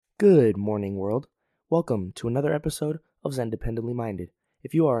Good morning, world. Welcome to another episode of Zen Dependently Minded.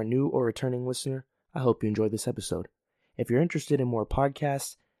 If you are a new or returning listener, I hope you enjoyed this episode. If you're interested in more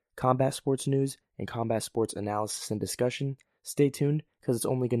podcasts, combat sports news, and combat sports analysis and discussion, stay tuned because it's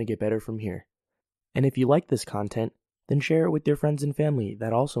only going to get better from here. And if you like this content, then share it with your friends and family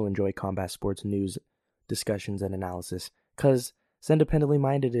that also enjoy combat sports news, discussions, and analysis because Zen Dependently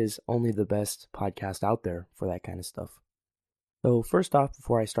Minded is only the best podcast out there for that kind of stuff. So first off,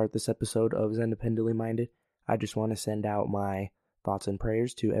 before I start this episode of Zen Dependently Minded, I just want to send out my thoughts and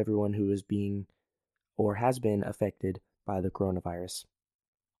prayers to everyone who is being or has been affected by the coronavirus.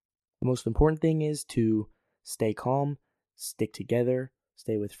 The most important thing is to stay calm, stick together,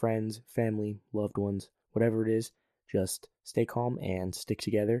 stay with friends, family, loved ones, whatever it is, just stay calm and stick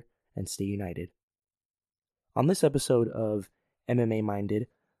together and stay united. On this episode of MMA Minded,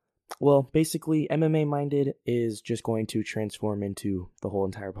 basically, MMA Minded is just going to transform into the whole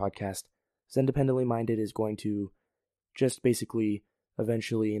entire podcast. Zen Dependently Minded is going to just basically,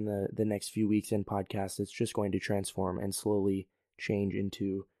 eventually in the next few weeks in podcasts, it's just going to transform and slowly change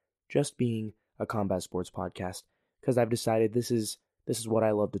into just being a combat sports podcast. Because I've decided this is what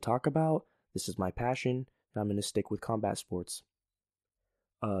I love to talk about, this is my passion, and I'm going to stick with combat sports.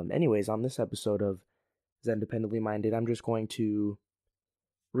 Anyways, on this episode of Zen Dependently Minded, I'm just going to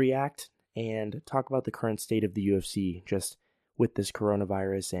react and talk about the current state of the UFC just with this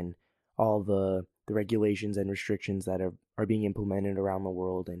coronavirus and all the regulations and restrictions that are being implemented around the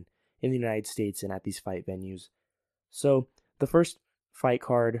world and in the United States and at these fight venues. So the first fight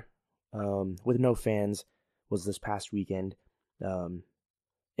card with no fans was this past weekend.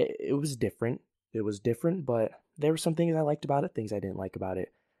 It was different. It was different, but there were some things I liked about it, things I didn't like about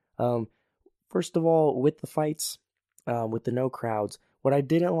it. First of all, with the fights, with the no crowds, what I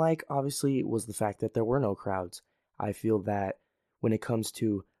didn't like, obviously, was the fact that there were no crowds. I feel that when it comes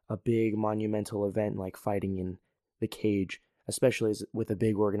to a big monumental event like fighting in the cage, especially with a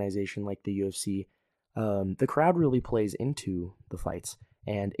big organization like the UFC, the crowd really plays into the fights.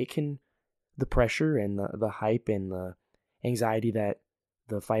 And the pressure and the hype and the anxiety that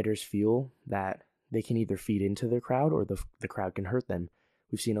the fighters feel, that they can either feed into the crowd or the crowd can hurt them.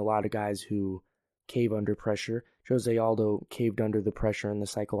 We've seen a lot of guys who cave under pressure. Jose Aldo caved under the pressure and the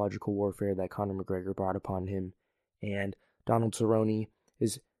psychological warfare that Conor McGregor brought upon him. And Donald Cerrone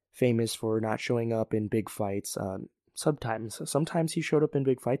is famous for not showing up in big fights. Sometimes he showed up in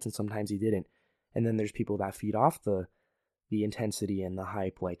big fights and sometimes he didn't. And then there's people that feed off the intensity and the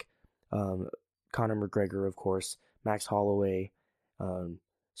hype, like Conor McGregor, of course, Max Holloway.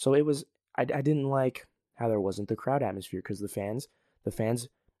 So I didn't like how there wasn't the crowd atmosphere because the fans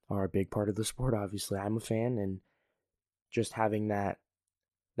are a big part of the sport. Obviously, I'm a fan, and just having that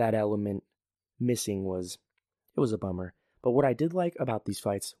element missing was a bummer. But what I did like about these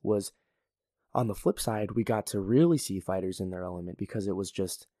fights was, on the flip side, we got to really see fighters in their element because it was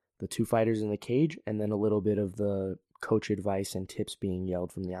just the two fighters in the cage and then a little bit of the coach advice and tips being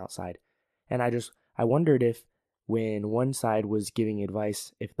yelled from the outside. And I wondered if when one side was giving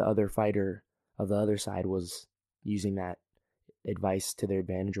advice, if the other fighter of the other side was using that advice to their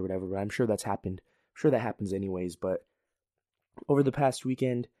advantage or whatever, but I'm sure that's happened. I'm sure that happens anyways, but over the past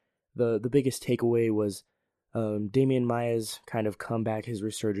weekend, the biggest takeaway was Damian Maia's kind of comeback. His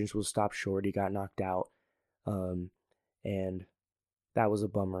resurgence was stopped short. He got knocked out, and that was a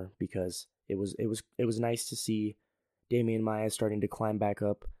bummer because it was nice to see Damian Maia starting to climb back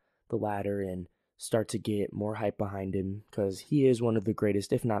up the ladder and start to get more hype behind him because he is one of the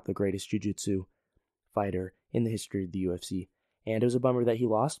greatest, if not the greatest, jiu-jitsu fighter in the history of the UFC. And it was a bummer that he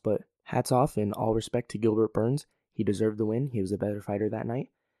lost, but hats off and all respect to Gilbert Burns. He deserved the win. He was a better fighter that night.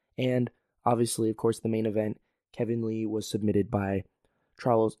 And obviously, of course, the main event, Kevin Lee was submitted by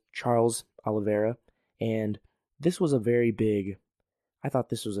Charles Oliveira. And I thought this was a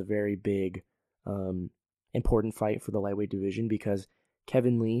very big, important fight for the lightweight division because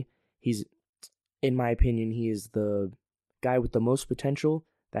Kevin Lee, in my opinion, he is the guy with the most potential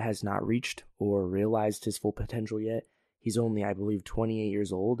that has not reached or realized his full potential yet. He's only, I believe, 28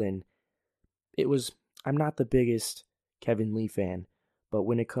 years old, and I'm not the biggest Kevin Lee fan, but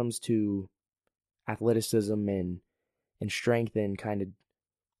when it comes to athleticism and strength and kind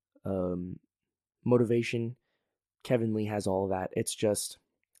of motivation, Kevin Lee has all of that. It's just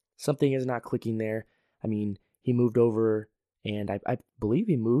something is not clicking there. I mean, he moved over, and I believe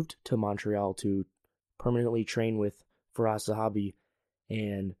he moved to Montreal to permanently train with Firas Zahabi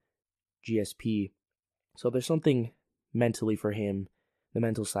and GSP. So there's something mentally for him, the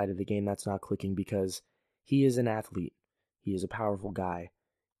mental side of the game, that's not clicking because he is an athlete. He is a powerful guy.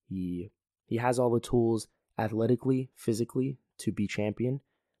 He has all the tools athletically, physically to be champion,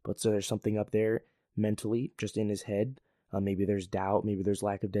 but so there's something up there mentally, just in his head. Maybe there's doubt, maybe there's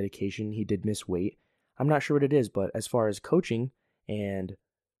lack of dedication. He did miss weight. I'm not sure what it is, but as far as coaching and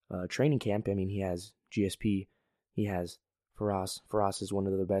training camp, I mean, he has GSP, he has Firas. Firas is one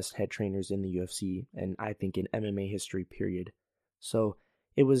of the best head trainers in the UFC, and I think in MMA history, period. So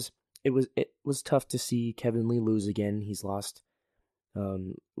it was tough to see Kevin Lee lose again. He's lost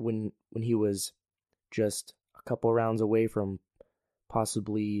when he was just a couple rounds away from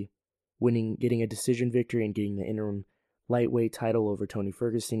possibly winning, getting a decision victory and getting the interim lightweight title over Tony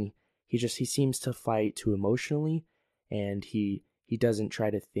Ferguson. He seems to fight too emotionally, and he doesn't try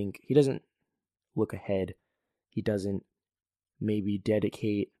to think. He doesn't look ahead. He doesn't maybe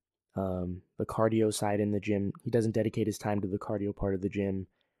dedicate the cardio side in the gym. He doesn't dedicate his time to the cardio part of the gym,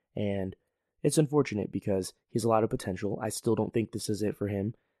 and it's unfortunate because he has a lot of potential. I still don't think this is it for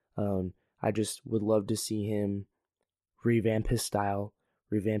him. I just would love to see him revamp his style,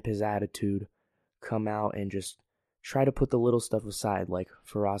 revamp his attitude, come out and just try to put the little stuff aside, like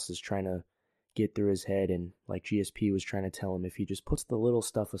Firas is trying to get through his head, and like GSP was trying to tell him, if he just puts the little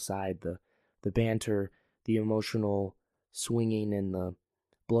stuff aside, the banter, the emotional swinging, and the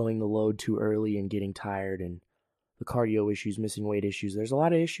blowing the load too early and getting tired, and the cardio issues, missing weight issues. There's a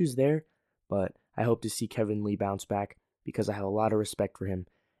lot of issues there, but I hope to see Kevin Lee bounce back because I have a lot of respect for him.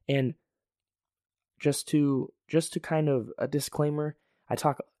 And just to kind of a disclaimer, I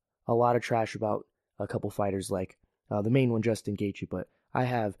talk a lot of trash about a couple fighters, like the main one, Justin Gaethje, but I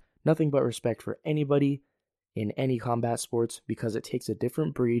have nothing but respect for anybody in any combat sports because it takes a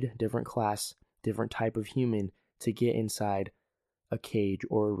different breed, different class, different type of human to get inside a cage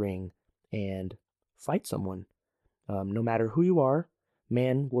or a ring and fight someone. No matter who you are,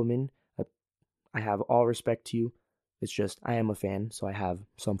 man, woman, I have all respect to you. It's just, I am a fan, so I have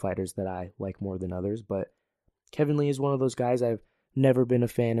some fighters that I like more than others, but Kevin Lee is one of those guys. I've never been a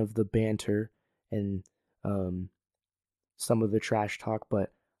fan of the banter and some of the trash talk,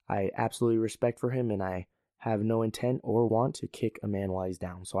 but I absolutely respect for him, and I have no intent or want to kick a man while he's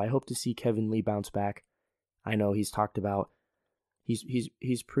down. So I hope to see Kevin Lee bounce back. I know he's talked about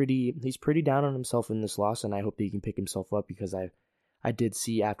he's pretty down on himself in this loss, and I hope that he can pick himself up because I did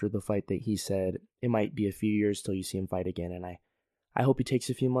see after the fight that he said it might be a few years till you see him fight again, and I hope he takes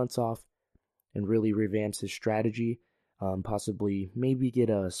a few months off and really revamps his strategy. Possibly maybe get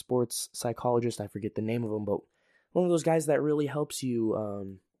a sports psychologist. I forget the name of him, but one of those guys that really helps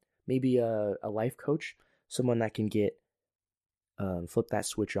you. Maybe a life coach, someone that can get flip that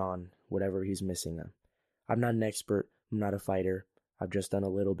switch on whatever he's missing. I'm not an expert. I'm not a fighter. I've just done a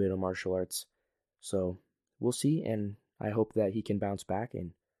little bit of martial arts, so we'll see. And I hope that he can bounce back,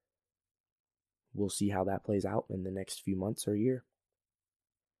 and we'll see how that plays out in the next few months or year.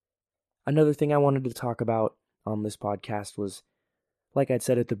 Another thing I wanted to talk about on this podcast was, like I'd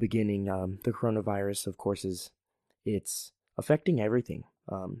said at the beginning, the coronavirus, of course, it's affecting everything,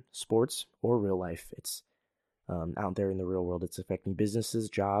 sports or real life. It's out there in the real world. It's affecting businesses,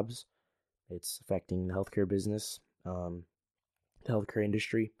 jobs. It's affecting the healthcare business, the healthcare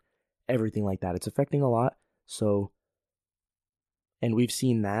industry, everything like that. It's affecting a lot. So, and we've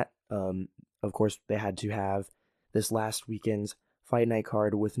seen that. Of course, they had to have this last weekend's fight night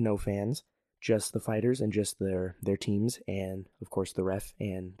card with no fans, just the fighters and just their teams, and of course the ref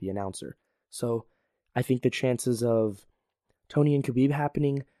and the announcer. So I think the chances of Tony and Khabib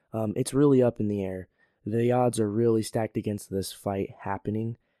happening, it's really up in the air. The odds are really stacked against this fight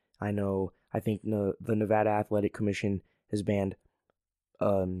happening. I think the Nevada Athletic Commission has banned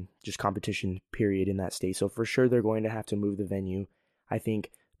just competition, period, in that state. So for sure they're going to have to move the venue. I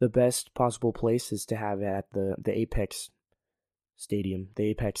think the best possible place is to have it at the Apex Stadium, the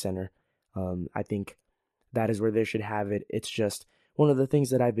Apex Center. I think that is where they should have it. It's just one of the things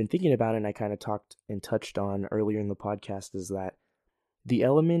that I've been thinking about, and I kind of talked and touched on earlier in the podcast, is that the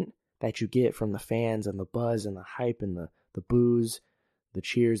element that you get from the fans and the buzz and the hype and the boos, the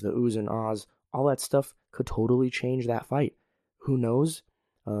cheers, the oohs and ahs, all that stuff could totally change that fight. Who knows?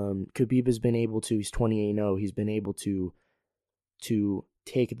 Khabib has been able to, he's 28-0, he's been able to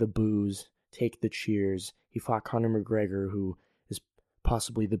take the boos, take the cheers. He fought Conor McGregor, who is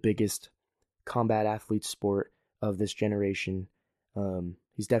possibly the biggest combat athlete sport of this generation.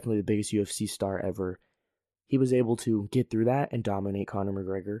 He's definitely the biggest UFC star ever. He was able to get through that and dominate Conor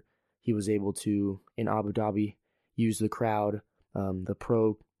McGregor. He was able to, in Abu Dhabi, use the crowd, the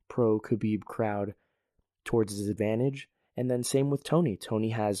pro Khabib crowd, towards his advantage. And then same with Tony. Tony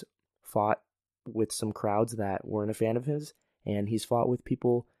has fought with some crowds that weren't a fan of his, and he's fought with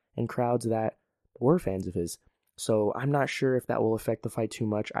people and crowds that were fans of his. So I'm not sure if that will affect the fight too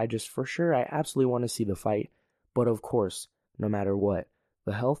much. I absolutely want to see the fight. But of course, no matter what,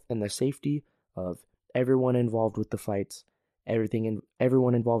 the health and the safety of everyone involved with the fights,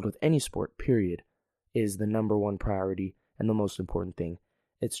 everyone involved with any sport, period, is the number one priority and the most important thing.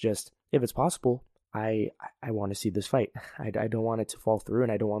 It's just, if it's possible, I want to see this fight. I don't want it to fall through,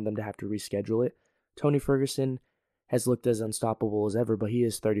 and I don't want them to have to reschedule it. Tony Ferguson has looked as unstoppable as ever, but he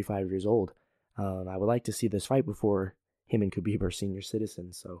is 35 years old. I would like to see this fight before him and Khabib are senior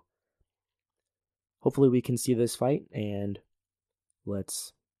citizens, so hopefully we can see this fight, and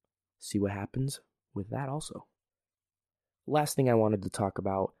let's see what happens with that also. Last thing I wanted to talk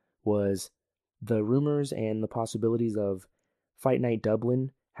about was the rumors and the possibilities of Fight Night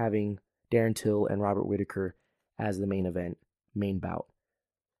Dublin having Darren Till and Robert Whittaker as the main bout.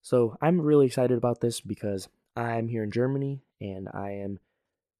 So I'm really excited about this because I'm here in Germany and I am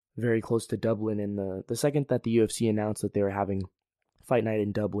very close to Dublin. And the second that the UFC announced that they were having Fight Night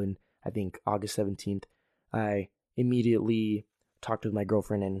in Dublin, I think August 17th, I immediately talked with my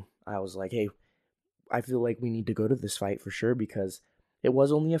girlfriend and I was like, hey, I feel like we need to go to this fight for sure because it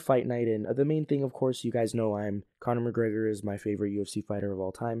was only a fight night. And the main thing, of course, you guys know Conor McGregor is my favorite UFC fighter of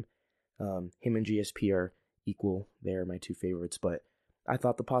all time. Him and GSP are equal. They're my two favorites. But I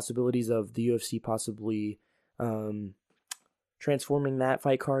thought the possibilities of the UFC possibly transforming that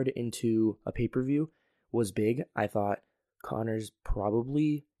fight card into a pay-per-view was big. I thought Conor's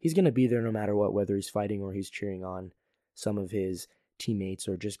he's going to be there no matter what, whether he's fighting or he's cheering on some of his teammates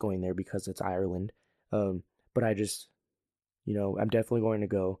or just going there because it's Ireland. But I just, I'm definitely going to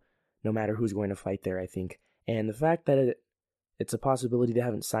go no matter who's going to fight there, I think. And the fact that it's a possibility they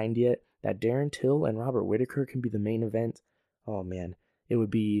haven't signed yet, that Darren Till and Robert Whittaker can be the main event, oh man, it would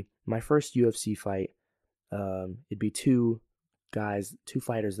be my first UFC fight. It'd be two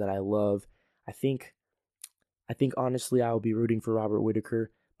fighters that I love. I think honestly I will be rooting for Robert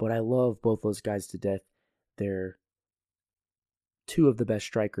Whittaker, but I love both those guys to death. They're two of the best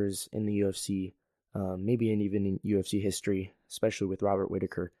strikers in the UFC, maybe even in UFC history, especially with Robert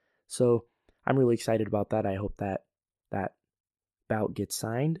Whittaker. So I'm really excited about that. I hope that bout gets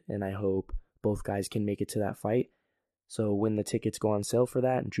signed, and I hope both guys can make it to that fight. So when the tickets go on sale for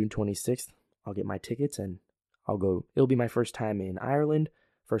that, June 26th, I'll get my tickets and I'll go. It'll be my first time in Ireland,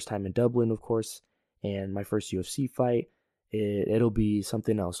 first time in Dublin, of course, and my first UFC fight. It'll be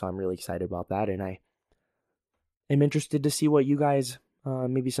something else, so I'm really excited about that, and I am interested to see what you guys,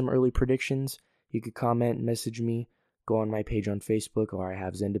 maybe some early predictions. You could comment, message me, go on my page on Facebook, or I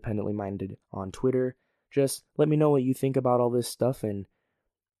have Independently Minded on Twitter. Just let me know what you think about all this stuff and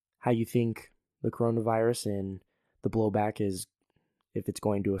how you think the coronavirus and the blowback is, if it's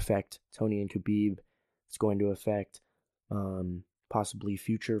going to affect Tony and Khabib, it's going to affect possibly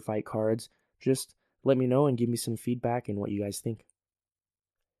future fight cards. Just let me know and give me some feedback and what you guys think.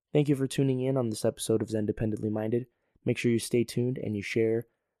 Thank you for tuning in on this episode of Independently Minded. Make sure you stay tuned and you share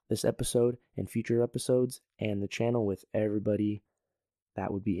this episode and future episodes and the channel with everybody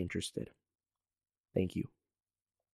that would be interested. Thank you.